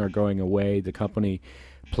 and 10 are going away. The company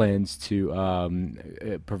plans to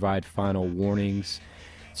provide final warnings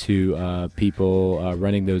to people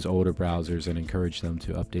running those older browsers and encourage them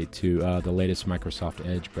to update to the latest Microsoft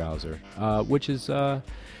Edge browser, which is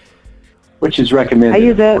recommended. I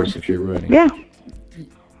use it. Of course, if you're running.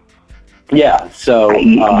 Yeah. So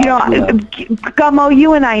Gummo,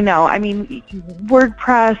 you and I know. I mean,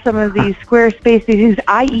 WordPress, some of these Squarespace, these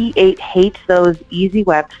IE8 hates those easy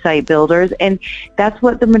website builders, and that's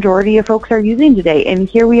what the majority of folks are using today. And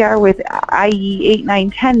here we are with IE8,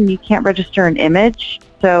 9, 10, and you can't register an image.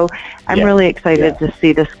 So I'm really excited to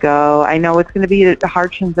see this go. I know it's going to be a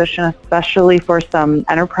hard transition, especially for some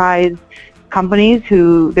enterprise companies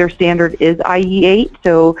who their standard is IE8.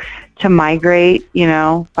 So to migrate,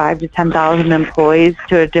 5 to 10,000 employees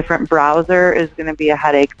to a different browser is going to be a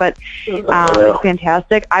headache. But it's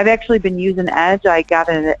fantastic. I've actually been using Edge. I got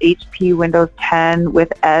an HP Windows 10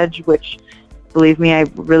 with Edge, which, believe me, I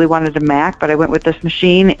really wanted a Mac, but I went with this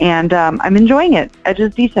machine, and I'm enjoying it. Edge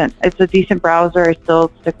is decent. It's a decent browser. I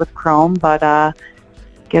still stick with Chrome, but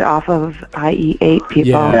get off of IE8,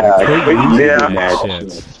 people.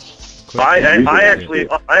 I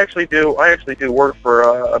actually do work for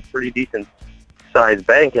a pretty decent sized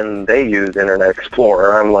bank, and they use Internet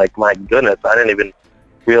Explorer. I'm like, my goodness, I didn't even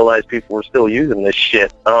realize people were still using this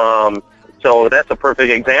shit. So that's a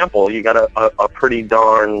perfect example. You got a pretty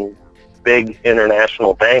darn big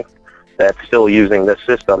international bank that's still using this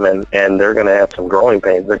system, and they're going to have some growing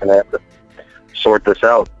pains. They're going to have to sort this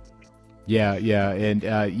out. Yeah, and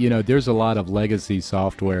there's a lot of legacy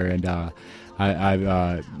software, and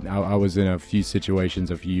I was in a few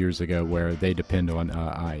situations a few years ago where they depend on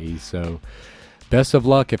IE. So best of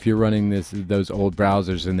luck if you're running those old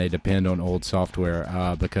browsers and they depend on old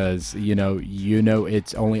software, because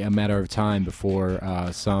it's only a matter of time before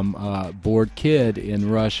some bored kid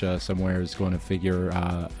in Russia somewhere is going to figure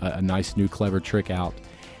a nice new clever trick out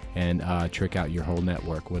and trick out your whole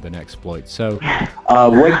network with an exploit. So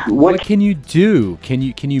what can you do? Can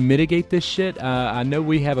you mitigate this shit? I know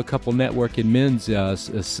we have a couple network admins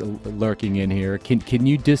lurking in here. Can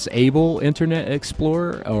you disable Internet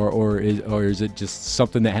Explorer, or is it just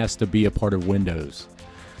something that has to be a part of Windows?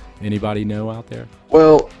 Anybody know out there?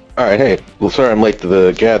 Well, all right. Hey, sorry I'm late to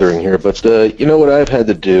the gathering here, but you know what I've had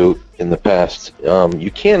to do in the past?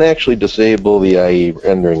 You can't actually disable the IE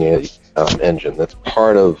rendering engine. That's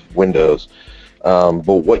part of Windows. But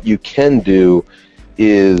what you can do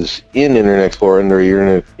is in Internet Explorer, under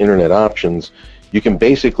your Internet options, you can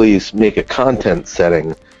basically make a content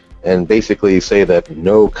setting and basically say that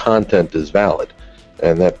no content is valid.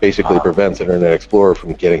 And that basically prevents Internet Explorer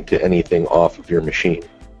from getting to anything off of your machine.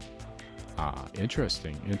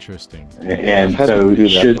 Interesting. And so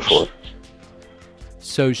is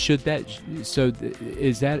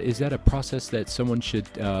that a process that someone should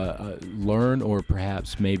learn, or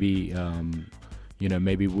perhaps maybe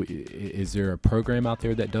is there a program out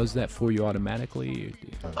there that does that for you automatically?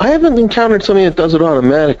 I haven't encountered something that does it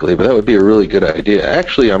automatically, but that would be a really good idea.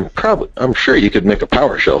 Actually, I'm sure you could make a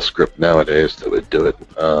PowerShell script nowadays that would do it.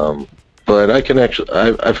 But I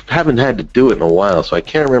haven't had to do it in a while, so I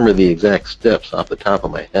can't remember the exact steps off the top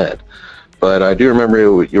of my head. but I do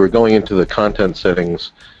remember you were going into the content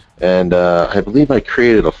settings, and I believe I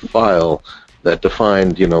created a file that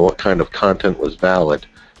defined, what kind of content was valid,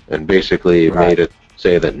 and basically made it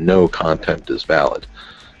say that no content is valid.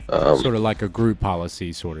 Sort of like a group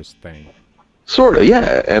policy sort of thing. Sort of,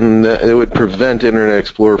 yeah, and it would prevent Internet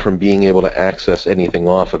Explorer from being able to access anything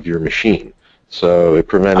off of your machine. So it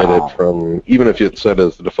prevented it from, even if it's set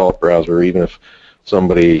as the default browser, even if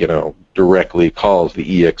somebody, directly calls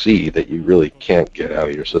the exe, that you really can't get out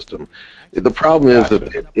of your system. The problem is that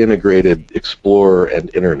it integrated Explorer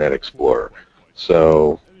and Internet Explorer,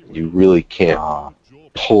 so you really can't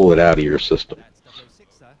pull it out of your system.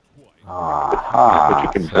 But you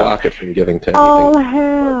can block it from getting to anything. Oh,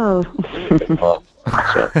 hell.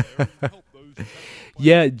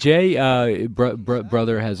 Yeah, Jay,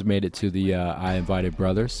 brother has made it to the I Invited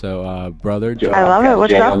Brother. So, brother. I love it.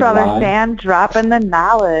 What's up, brother Stan? Dropping the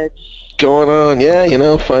knowledge. Going on,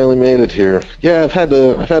 yeah, finally made it here. Yeah, I've had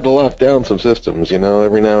to lock down some systems,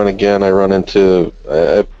 every now and again I run into,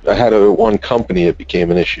 I had one company, it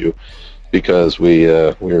became an issue because we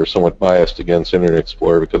were somewhat biased against Internet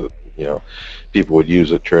Explorer because, people would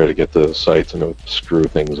use it, try to get to sites, and it would screw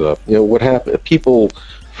things up. What happened, people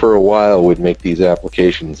for a while would make these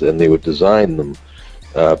applications and they would design them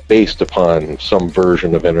based upon some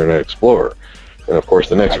version of Internet Explorer. And of course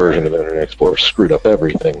the next version of Internet Explorer screwed up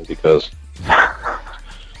everything because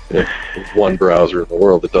there's one browser in the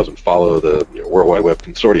world that doesn't follow the World Wide Web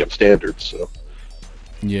Consortium standards. So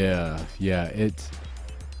yeah, it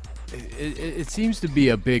seems to be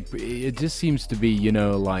it just seems to be,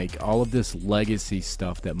 like all of this legacy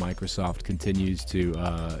stuff that Microsoft continues to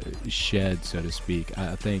shed, so to speak.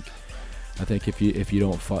 I think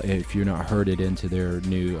if you're not herded into their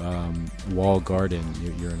new wall garden,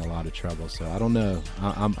 you're in a lot of trouble. So I don't know.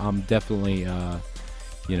 I'm definitely on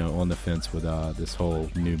the fence with this whole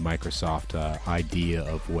new Microsoft idea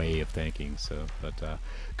of way of thinking. So, but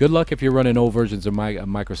good luck if you're running old versions of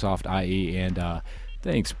Microsoft IE, and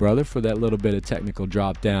thanks, brother, for that little bit of technical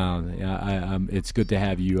drop down. It's good to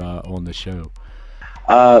have you on the show.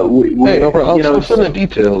 Hey, no problem. I'll send the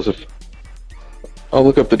details. I'll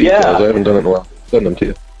look up the details. I haven't done it in a while. Send them to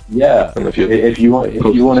you. Yeah. If you want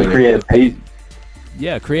to create a paste.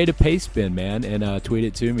 Yeah, create a paste bin, man, and tweet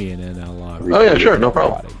it to me, and then I'll. Oh yeah, sure, no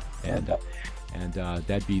problem. And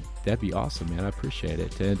that'd be awesome, man. I appreciate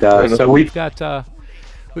it. And so we've got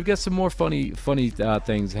some more funny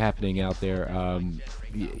things happening out there. And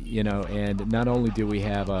not only do we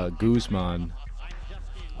have Guzman,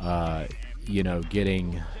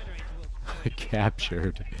 getting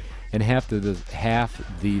captured, and half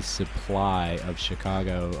the supply of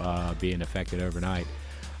Chicago being affected overnight.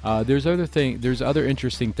 There's other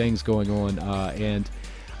interesting things going on, and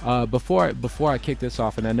before I kick this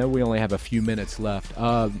off, and I know we only have a few minutes left.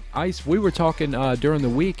 Ice, we were talking during the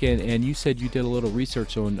week, and you said you did a little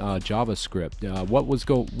research on JavaScript.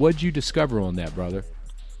 What'd you discover on that, brother?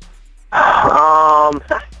 I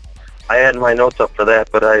had my notes up for that,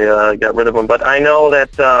 but I got rid of them. But I know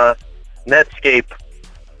that Netscape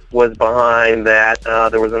was behind that.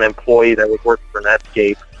 There was an employee that was working for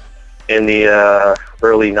Netscape in the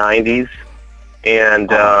early 90s, and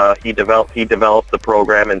he developed the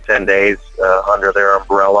program in 10 days under their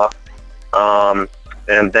umbrella.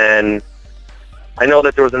 And then I know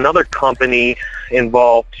that there was another company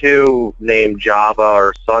involved too, named Java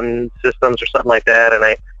or Sun Systems or something like that, and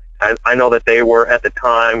I know that they were at the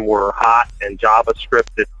time were hot, and JavaScript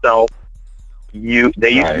itself, they used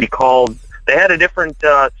to be called. They had a different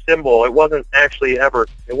symbol. It wasn't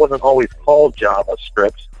always called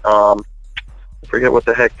JavaScript. I forget what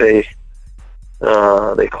the heck they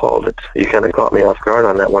called it. You kind of caught me off guard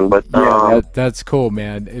on that one, but yeah, that's cool,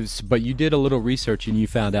 man. But you did a little research and you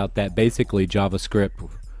found out that basically JavaScript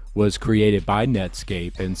was created by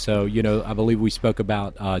Netscape, and so I believe we spoke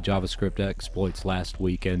about JavaScript exploits last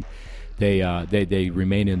week, and they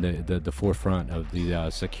remain in the forefront of the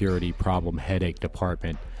security problem headache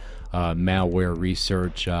department. Malware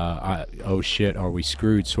research, oh shit, are we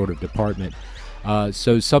screwed sort of department.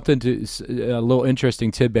 So a little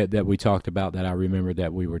interesting tidbit that we talked about that I remember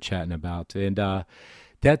that we were chatting about, and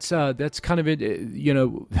that's kind of it.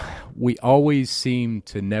 We always seem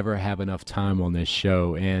to never have enough time on this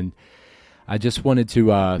show, and I just wanted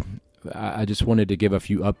to give a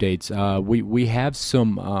few updates. We have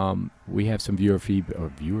some viewer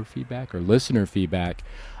feedback or listener feedback.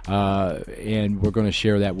 And we're going to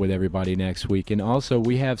share that with everybody next week. And also,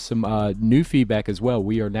 we have some new feedback as well.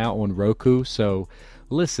 We are now on Roku, so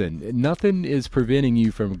listen, nothing is preventing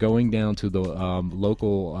you from going down to the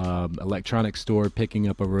local electronics store, picking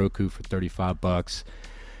up a Roku for $35,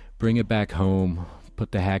 bring it back home,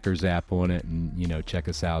 put the Hackers app on it, and check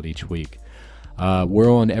us out each week.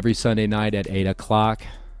 We're on every Sunday night at 8 o'clock.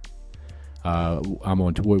 I'm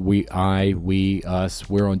on we us.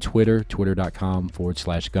 We're on Twitter,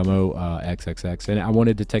 twitter.com/Gummo XXX. And I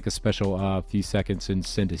wanted to take a special few seconds and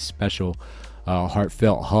send a special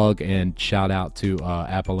heartfelt hug and shout out to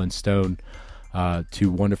Apple and Stone, two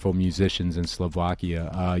wonderful musicians in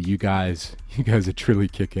Slovakia. You guys are truly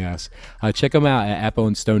kick-ass. Check them out at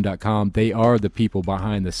appleandstone.com. They are the people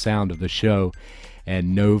behind the sound of the show.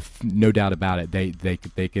 And no doubt about it,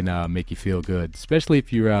 they can make you feel good, especially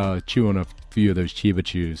if you're chewing a few of those Chiba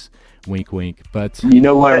Chews. Wink, wink. But you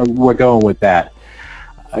know where we're going with that.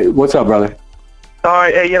 What's up, brother? All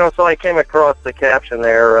right, so I came across the caption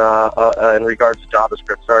there in regards to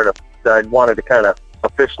JavaScript. I wanted to kind of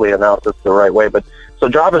officially announce this the right way, but so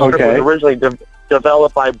JavaScript was originally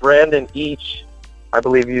developed by Brandon Each, I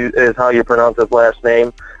believe is how you pronounce his last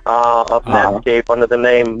name, of Netscape under the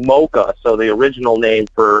name Mocha. So the original name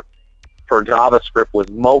for JavaScript was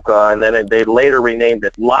Mocha, and then they later renamed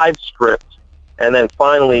it LiveScript, and then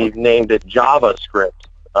finally named it JavaScript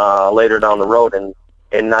later down the road in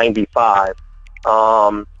 95.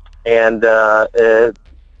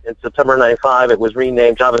 In September 95, it was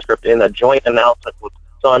renamed JavaScript in a joint announcement with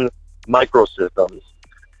Sun Microsystems.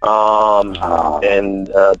 And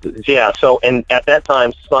at that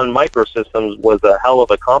time, Sun Microsystems was a hell of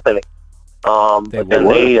a company. And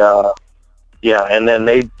then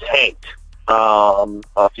they tanked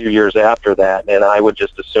a few years after that, and I would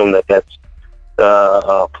just assume that's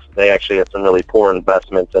they actually had some really poor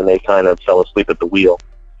investments, and they kind of fell asleep at the wheel,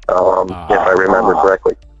 if I remember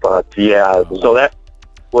correctly. But so that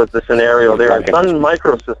was the scenario there. Sun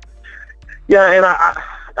Microsystems, and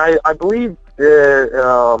I believe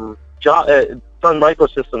Sun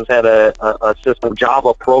Microsystems had a system,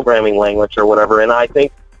 Java programming language or whatever, and I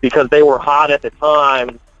think because they were hot at the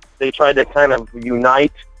time, they tried to kind of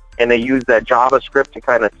unite, and they used that JavaScript to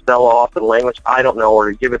kind of sell off the language. I don't know,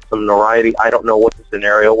 or to give it some notoriety. I don't know what the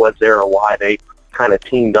scenario was there or why they kind of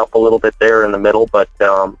teamed up a little bit there in the middle, but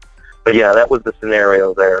yeah, that was the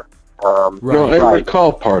scenario there. I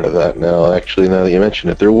recall part of that now, actually, now that you mention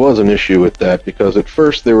it. There was an issue with that, because at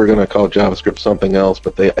first they were going to call JavaScript something else,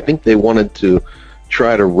 but I think they wanted to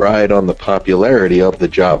try to ride on the popularity of the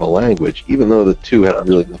Java language, even though the two had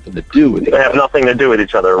really nothing to do with each other. They have nothing to do with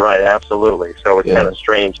each other, right, absolutely. So it's kind of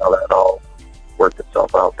strange how that all worked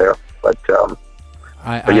itself out there. But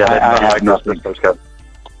I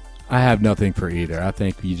have nothing for either. I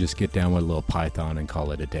think you just get down with a little Python and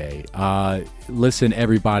call it a day. Listen,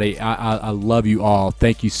 everybody, I love you all.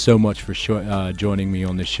 Thank you so much for joining me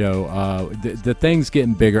on the show. The thing's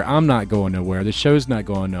getting bigger. I'm not going nowhere. The show's not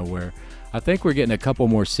going nowhere. I think we're getting a couple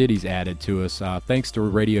more cities added to us, thanks to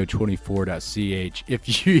radio24.ch,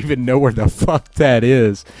 if you even know where the fuck that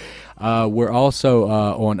is. We're also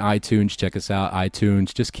on iTunes. Check us out,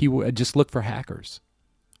 iTunes. Just look for Hackers.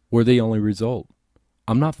 We're the only result.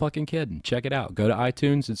 I'm not fucking kidding. Check it out. Go to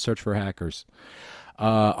iTunes and search for Hackers.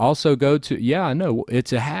 Also go to, I know,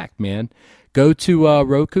 it's a hack, man. Go to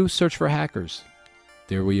Roku, search for Hackers.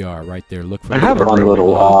 There we are, right there. Look for. I have one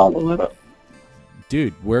little.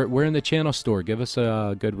 Dude, we're in the channel store. Give us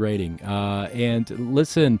a good rating. And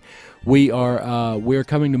listen, we're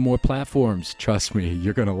coming to more platforms. Trust me,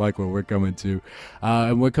 you're gonna like what we're coming to.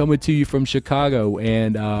 And we're coming to you from Chicago.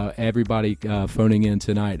 And everybody phoning in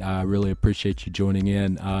tonight, I really appreciate you joining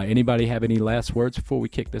in. Anybody have any last words before we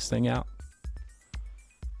kick this thing out?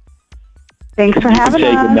 Thanks for having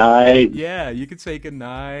us. Good night. Yeah, you can say good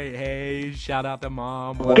night. Hey, shout out to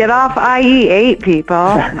mom. Get off IE8, people.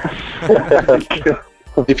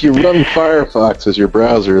 If you run Firefox as your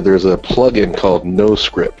browser, there's a plugin called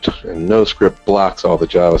NoScript, and NoScript blocks all the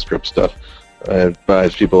JavaScript stuff. I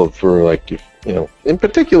advise people for, in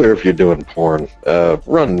particular if you're doing porn,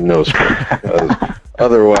 run NoScript.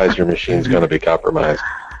 Otherwise, your machine's going to be compromised.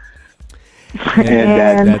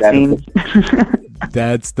 And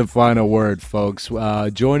that's the final word, folks.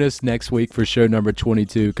 Join us next week for show number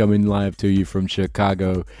 22, coming live to you from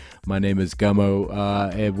Chicago. My name is Gummo,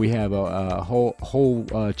 and we have a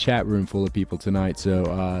whole chat room full of people tonight.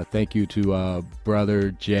 So thank you to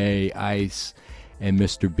Brother Jay, Ice, and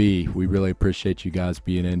Mr. B. We really appreciate you guys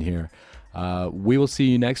being in here. We will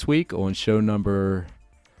see you next week on show number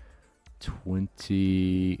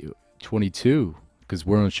 22, because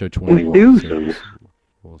we're on show 21. So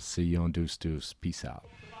we'll see you on Deuce Deuce. Peace out.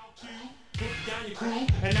 And now I'm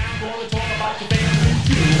gonna talk about your family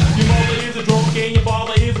too. Your mother is a drunk and your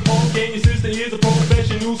father is a punk and your sister is a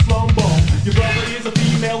professional slumbo. Your brother is a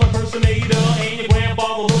female impersonator and your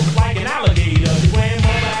grandfather looks like an alligator. Your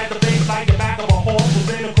grandmother has a face like the back of a horse, was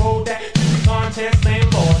in a crow that beauty contest, man.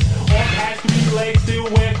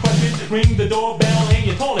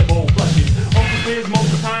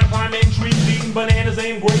 bananas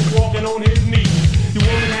and grapes walking on his knees. Your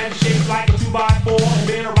woman had a shape like a 2x4 and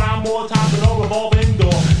been around more times than a revolving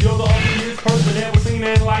door. You're the ugliest person ever seen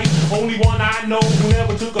in life. Only one I know who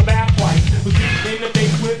never took a bath twice. Was beat in the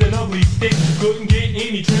face with an ugly stick. Couldn't get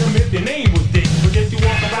any trim if your name was Dick. But yet you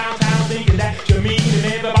walk around town thinking that you're mean, and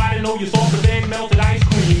everybody know you're softer than melted ice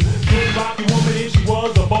cream. Couldn't rock your woman if she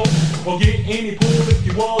was a boat, or get any pool if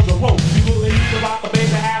you was a rope. You couldn't even rock a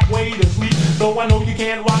baby halfway to sleep. So I know you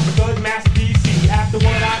can't rock because Master DC. After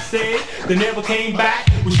what I said, they never came back.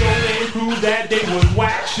 We showed and proved that they was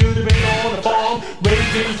whack. Should have been on the farm,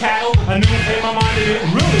 raising cattle. I knew in my mind they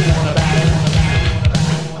didn't really want to